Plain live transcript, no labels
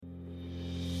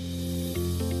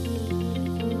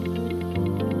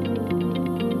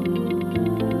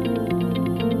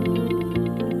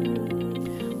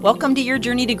Welcome to Your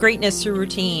Journey to Greatness Through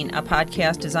Routine, a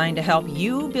podcast designed to help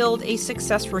you build a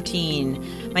success routine.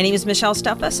 My name is Michelle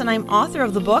Steffes, and I'm author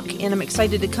of the book, and I'm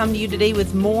excited to come to you today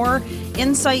with more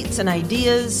insights and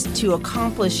ideas to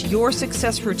accomplish your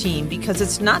success routine, because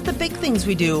it's not the big things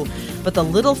we do, but the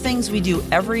little things we do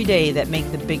every day that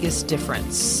make the biggest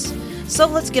difference. So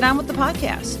let's get on with the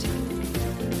podcast.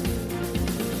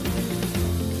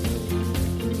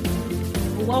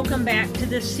 Welcome back to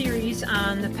this series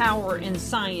on the power and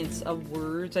science of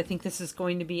words. I think this is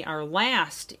going to be our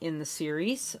last in the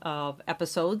series of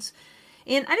episodes.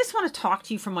 And I just want to talk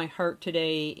to you from my heart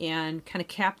today and kind of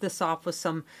cap this off with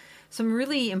some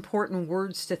really important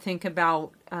words to think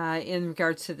about in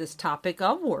regards to this topic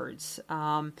of words.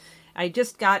 I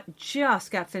just got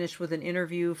finished with an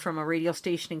interview from a radio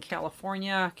station in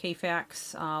California,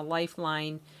 KFAX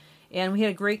Lifeline. And we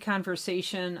had a great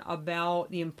conversation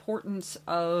about the importance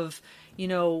of,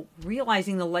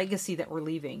 realizing the legacy that we're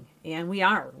leaving. And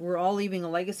we're all leaving a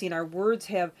legacy, and our words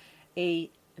have a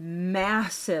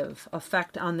massive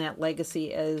effect on that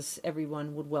legacy, as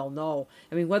everyone would well know.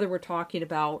 I mean, whether we're talking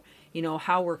about,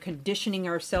 how we're conditioning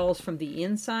ourselves from the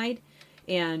inside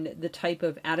and the type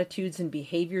of attitudes and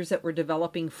behaviors that we're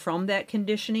developing from that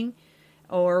conditioning,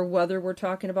 or whether we're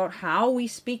talking about how we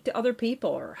speak to other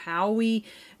people, or how we,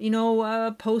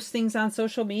 post things on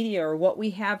social media, or what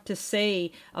we have to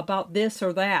say about this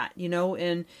or that,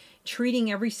 and treating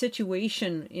every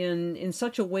situation in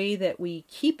such a way that we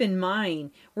keep in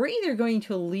mind we're either going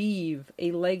to leave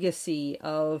a legacy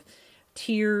of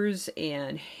tears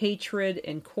and hatred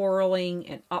and quarreling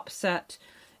and upset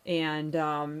and,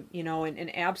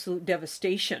 and absolute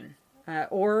devastation,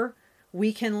 or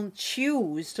we can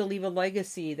choose to leave a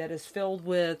legacy that is filled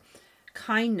with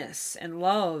kindness and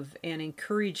love and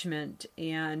encouragement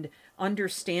and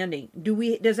understanding.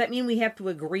 Does that mean we have to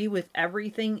agree with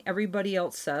everything everybody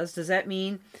else says? Does that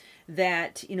mean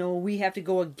that, we have to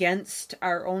go against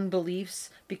our own beliefs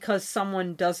because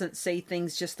someone doesn't say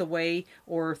things just the way,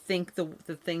 or think the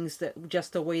things that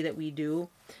just the way that we do?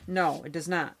 No, it does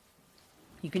not.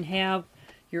 You can have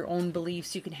your own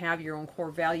beliefs, you can have your own core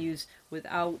values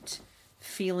without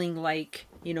feeling like,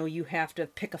 you have to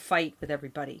pick a fight with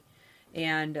everybody.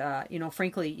 And,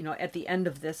 frankly, at the end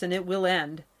of this, and it will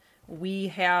end, we're going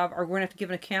to have to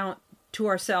give an account to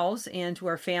ourselves and to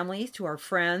our families, to our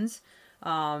friends.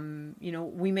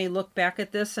 We may look back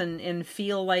at this and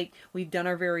feel like we've done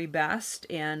our very best,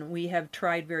 and we have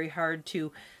tried very hard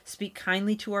to speak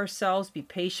kindly to ourselves, be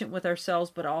patient with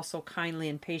ourselves, but also kindly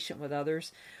and patient with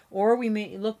others. Or we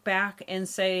may look back and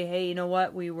say, hey, you know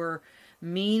what, we were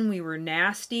mean, we were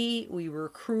nasty, we were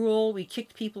cruel, we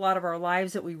kicked people out of our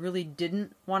lives that we really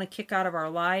didn't want to kick out of our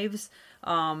lives.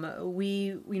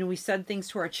 We said things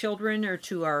to our children or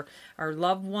to our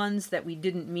loved ones that we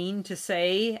didn't mean to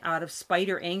say out of spite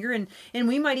or anger, and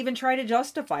we might even try to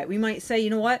justify it. We might say,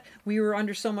 you know what, we were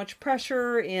under so much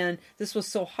pressure and this was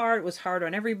so hard, it was hard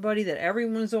on everybody, that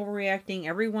everyone's overreacting,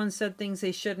 everyone said things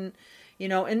they shouldn't.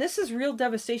 And this is real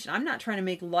devastation. I'm not trying to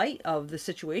make light of the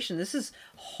situation. This is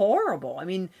horrible. I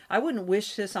mean, I wouldn't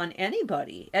wish this on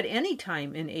anybody at any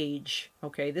time in age.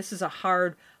 Okay, this is a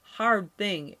hard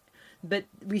thing. But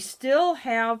we still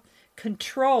have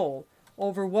control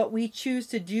over what we choose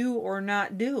to do or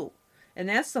not do. And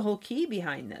that's the whole key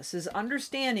behind this, is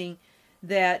understanding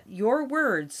that your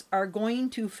words are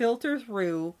going to filter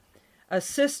through a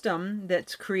system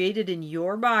that's created in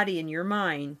your body and your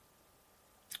mind,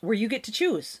 where you get to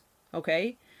choose,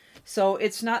 okay? So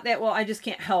it's not that, well, I just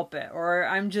can't help it, or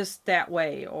I'm just that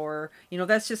way, or,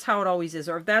 that's just how it always is,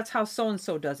 or if that's how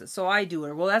so-and-so does it, so I do it,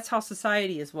 or, well, that's how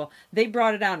society is, well, they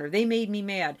brought it on, or they made me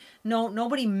mad. No,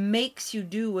 nobody makes you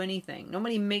do anything.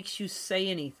 Nobody makes you say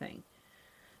anything.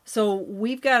 So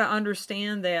we've got to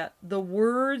understand that the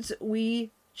words we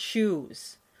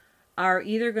choose are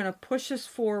either going to push us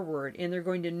forward, and they're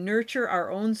going to nurture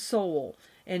our own soul,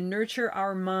 and nurture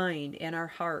our mind and our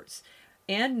hearts,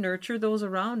 and nurture those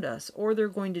around us, or they're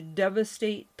going to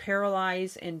devastate,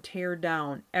 paralyze, and tear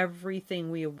down everything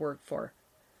we have worked for.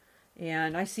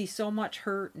 And I see so much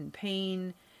hurt and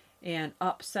pain and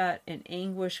upset and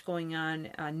anguish going on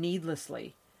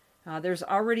needlessly. There's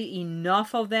already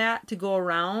enough of that to go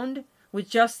around with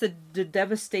just the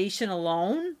devastation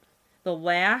alone, the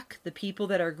lack, the people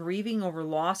that are grieving over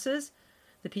losses,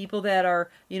 the people that are,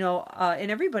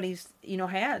 and everybody's,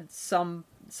 had some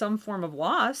form of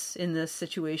loss in this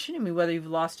situation. I mean, whether you've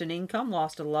lost an income,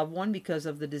 lost a loved one because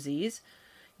of the disease,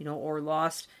 or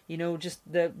lost, just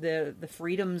the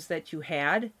freedoms that you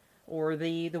had, or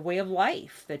the way of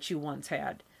life that you once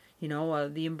had.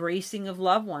 The embracing of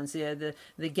loved ones, the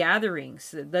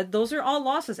gatherings. Those are all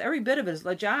losses. Every bit of it is,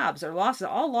 the jobs are losses.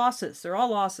 All losses. They're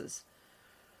all losses.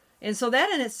 And so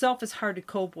that in itself is hard to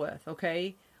cope with,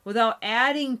 okay? Without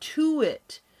adding to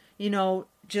it,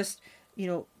 just,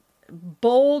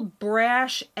 bold,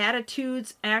 brash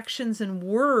attitudes, actions, and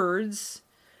words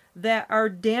that are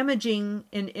damaging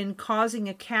and causing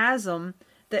a chasm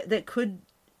that could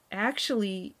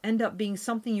actually end up being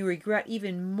something you regret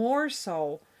even more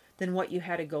so than what you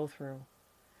had to go through.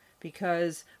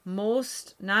 Because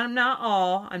most, not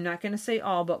all, I'm not going to say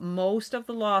all, but most of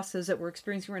the losses that we're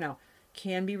experiencing right now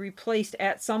can be replaced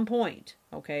at some point,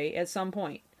 okay? At some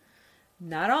point.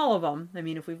 Not all of them. I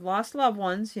mean, if we've lost loved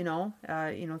ones,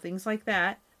 things like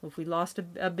that. If we lost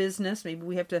a business, maybe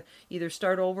we have to either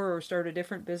start over or start a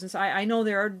different business. I know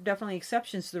there are definitely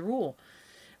exceptions to the rule.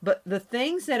 But the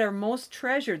things that are most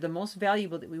treasured, the most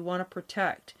valuable that we want to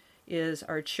protect is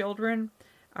our children,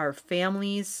 our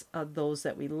families, those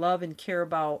that we love and care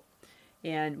about.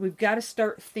 And we've got to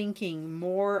start thinking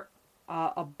more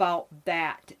about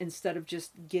that instead of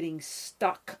just getting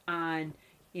stuck on,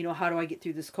 how do I get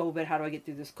through this COVID? How do I get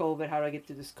through this COVID? How do I get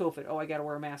through this COVID? Oh, I got to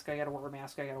wear a mask. I got to wear a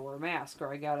mask. I got to wear a mask.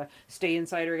 Or I got to stay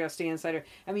inside or I got to stay inside.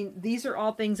 I mean, these are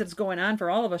all things that's going on for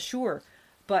all of us, sure.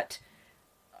 But,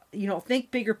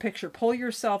 think bigger picture. Pull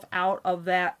yourself out of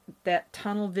that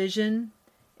tunnel vision.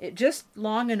 It just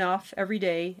long enough every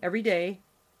day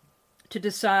to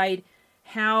decide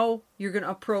how you're going to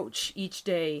approach each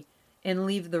day and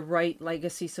leave the right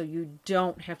legacy so you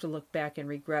don't have to look back and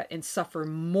regret and suffer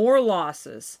more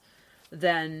losses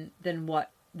than what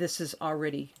this is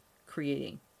already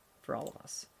creating for all of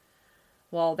us.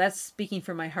 Well, that's speaking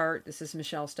from my heart. This is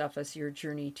Michelle Steffes, your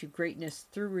journey to greatness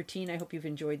through routine. I hope you've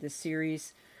enjoyed this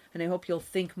series, and I hope you'll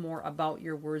think more about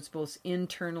your words, both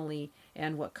internally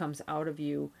and what comes out of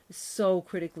you. It's so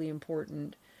critically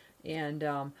important. And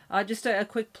just a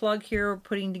quick plug here,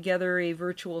 putting together a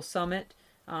virtual summit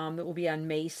that will be on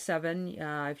May 7.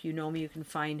 If you know me, you can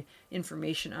find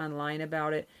information online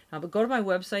about it. But go to my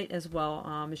website as well,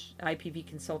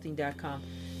 ipvconsulting.com.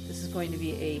 This is going to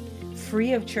be a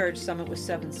free of charge summit with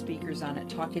 7 speakers on it,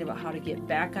 talking about how to get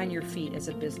back on your feet as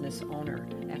a business owner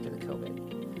after the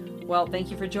COVID. Well, thank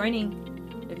you for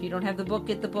joining. If you don't have the book,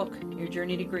 get the book, Your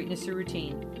Journey to Greatness Through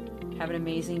Routine. Have an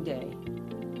amazing day.